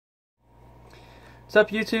What's up,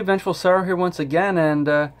 YouTube? Vengeful Sorrow here once again,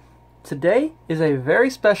 and today is a very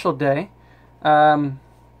special day.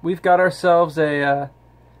 We've got ourselves a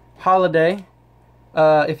holiday,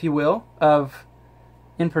 if you will, of,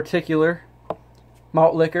 in particular,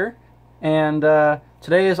 malt liquor, and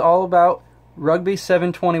today is all about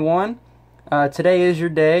Rugby721. Today is your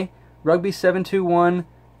day, Rugby721,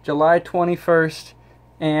 July 21st,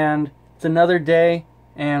 and it's another day,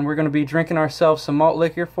 and we're going to be drinking ourselves some malt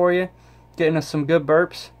liquor for you, getting us some good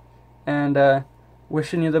burps, and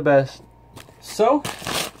wishing you the best. So,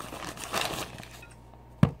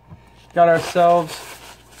 got ourselves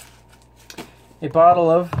a bottle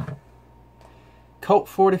of Colt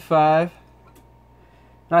 45,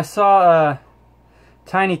 and I saw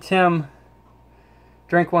Tiny Tim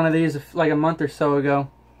drink one of these like a month or so ago,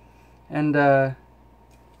 and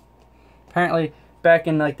apparently back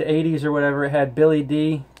in like the 80s or whatever, it had Billy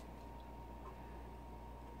D.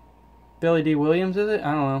 Williams, is it?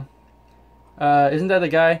 I don't know. Isn't that the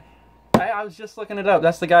guy? I was just looking it up.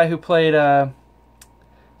 That's the guy who played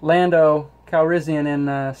Lando Calrissian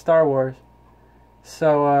in Star Wars.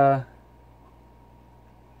 So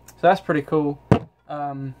that's pretty cool.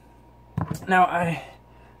 Now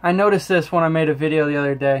I noticed this when I made a video the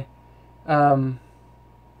other day.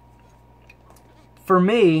 For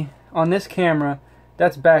me, on this camera,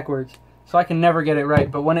 that's backwards, so I can never get it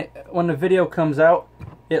right. But when the video comes out,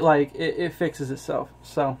 it fixes itself.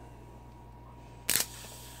 So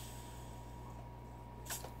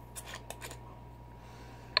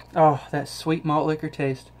oh, that sweet malt liquor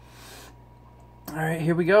taste. All right,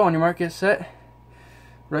 here we go. On your mark, get set.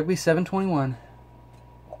 Rugby721.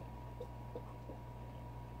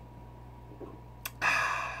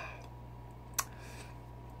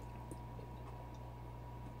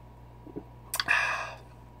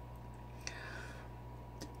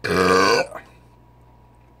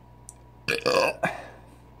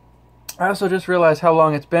 I also just realized how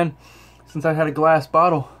long it's been since I had a glass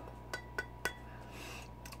bottle.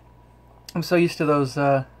 I'm so used to those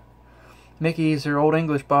Mickey's or Old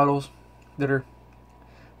English bottles that are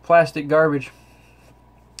plastic garbage.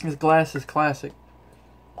 This glass is classic.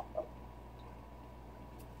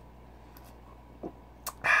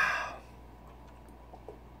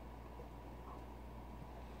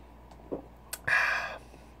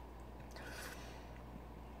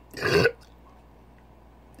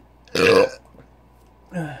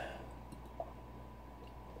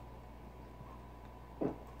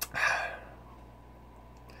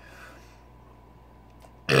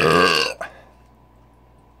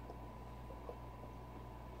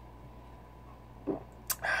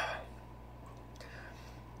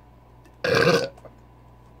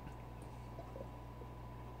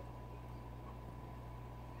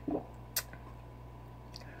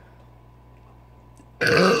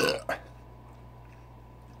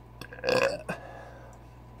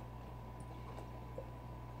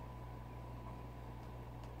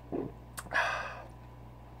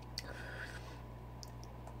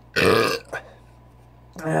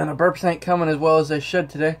 And the burps ain't coming as well as they should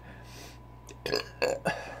today.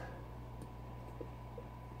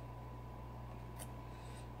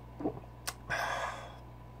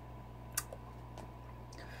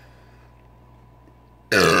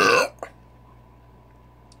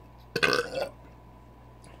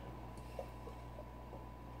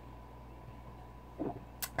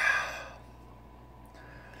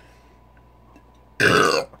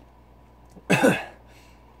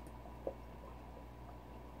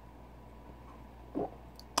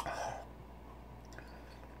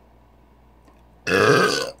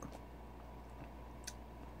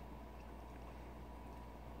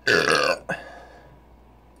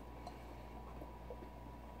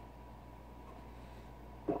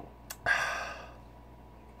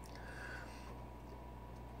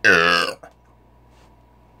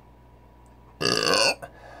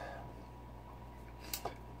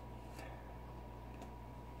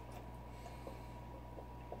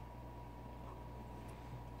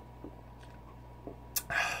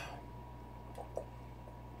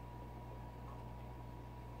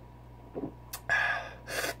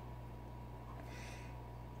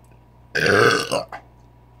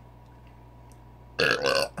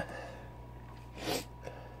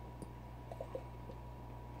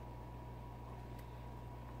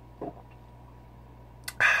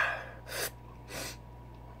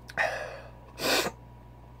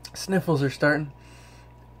 Sniffles are starting.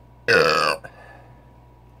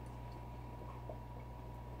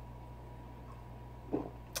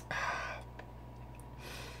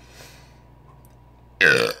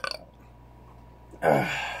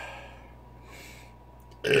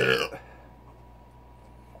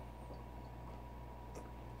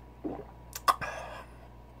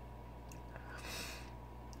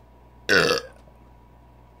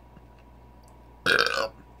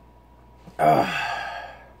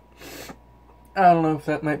 I don't know if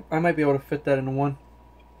I might be able to fit that into one.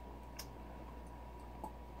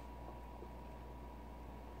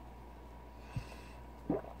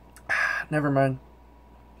 Never mind.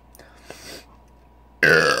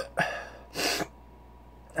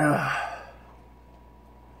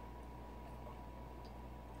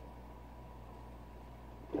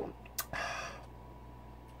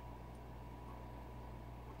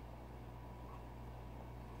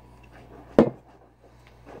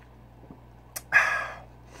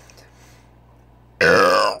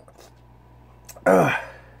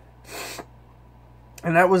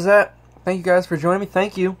 And that was that. Thank you guys for joining me.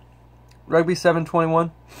 Thank you,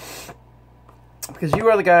 Rugby721. Because you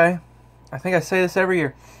are the guy, I think I say this every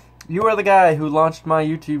year, you are the guy who launched my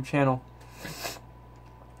YouTube channel.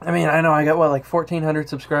 I mean, I know I got, what, like 1,400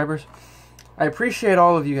 subscribers? I appreciate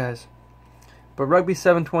all of you guys. But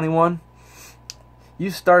Rugby721, you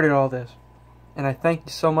started all this. And I thank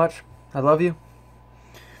you so much. I love you.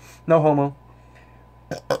 No homo.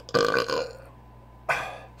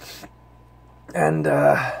 And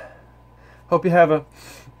hope you have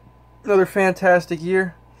another fantastic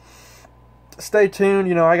year. Stay tuned.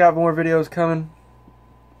 You know, I got more videos coming.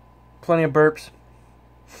 Plenty of burps.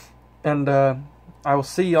 And I will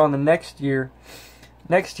see you on the next year.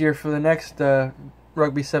 Next year for the next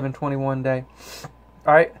Rugby721 day.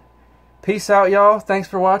 Alright. Peace out, y'all. Thanks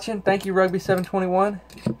for watching. Thank you, Rugby721.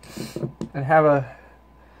 And have a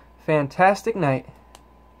fantastic night.